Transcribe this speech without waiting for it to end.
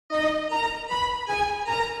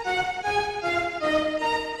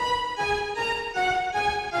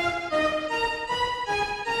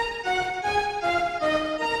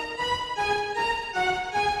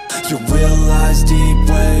Your will lies deep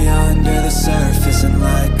way under the surface, and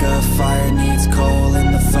like a fire needs coal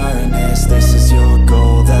in the furnace. This is your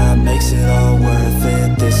goal that makes it all worth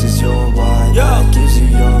it. This is your why that gives you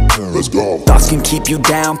your purpose. Let's go. Thoughts can keep you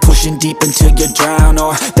down, pushing deep until you drown,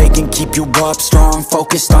 or they can keep you up strong,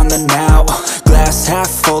 focused on the now. Glass half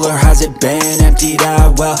full, or has it been emptied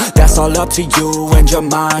out? Well, that's all up to you and your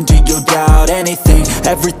mind. Do you doubt anything,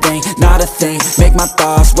 everything, not a thing? Make my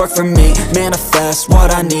thoughts work for me, manifest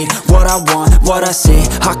what I need, what I want, what I see.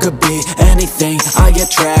 I could be anything, I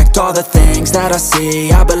attract all the things that I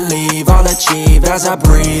see. I believe I'll achieve as I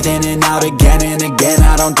breathe in and out again and again.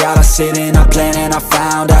 I don't doubt, I sit and I plan, and I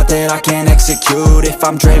found out that I can execute if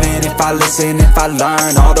I'm driven, if I listen, if I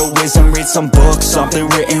learn all the wisdom. Read some books, something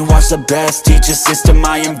written, watch the best, teach a system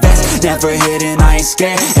I invest. Never hidden, I ain't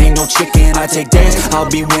scared, ain't no chicken, I take dares. I'll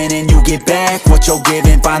be winning, you get back what you're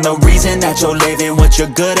giving. Find the reason that you're living, what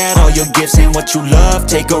you're good at, all your gifts and what you love.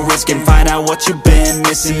 Take a risk and find out what you've been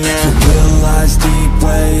missing, yeah. Your will lies deep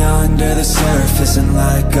way under the surface, and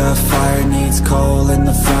like a fire needs coal in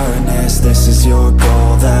the furnace. This is your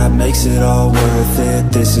goal that makes it all worth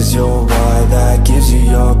it. This is your why that gives you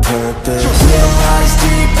your purpose. Your will lies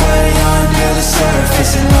deep way under the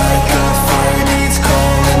surface, and like a fire needs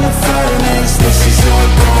coal in the furnace. This is your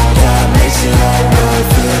goal that makes it all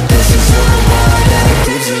worth it. This is your why that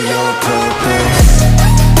gives you your purpose.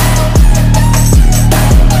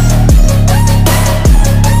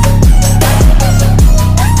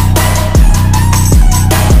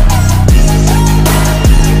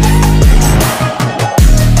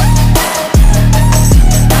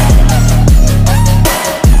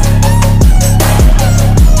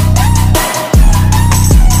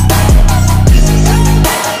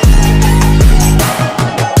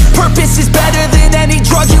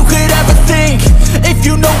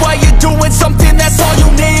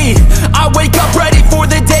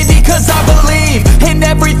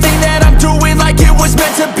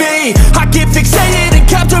 I get fixated and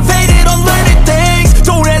captivated on learning things.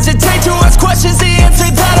 Don't hesitate to ask questions, the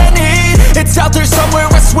answer that I need. It's out there somewhere,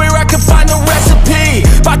 I swear I can find the recipe.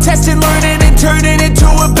 By testing, learning, and turning into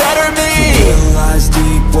a better me. Your will lies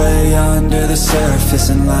deep way under the surface,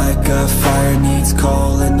 and like a fire needs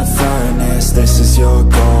coal in the furnace. This is your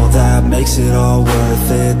goal that makes it all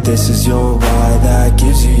worth it. This is your why that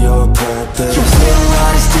gives you your purpose. Your will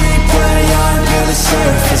lies deep way under the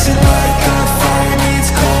surface, and like a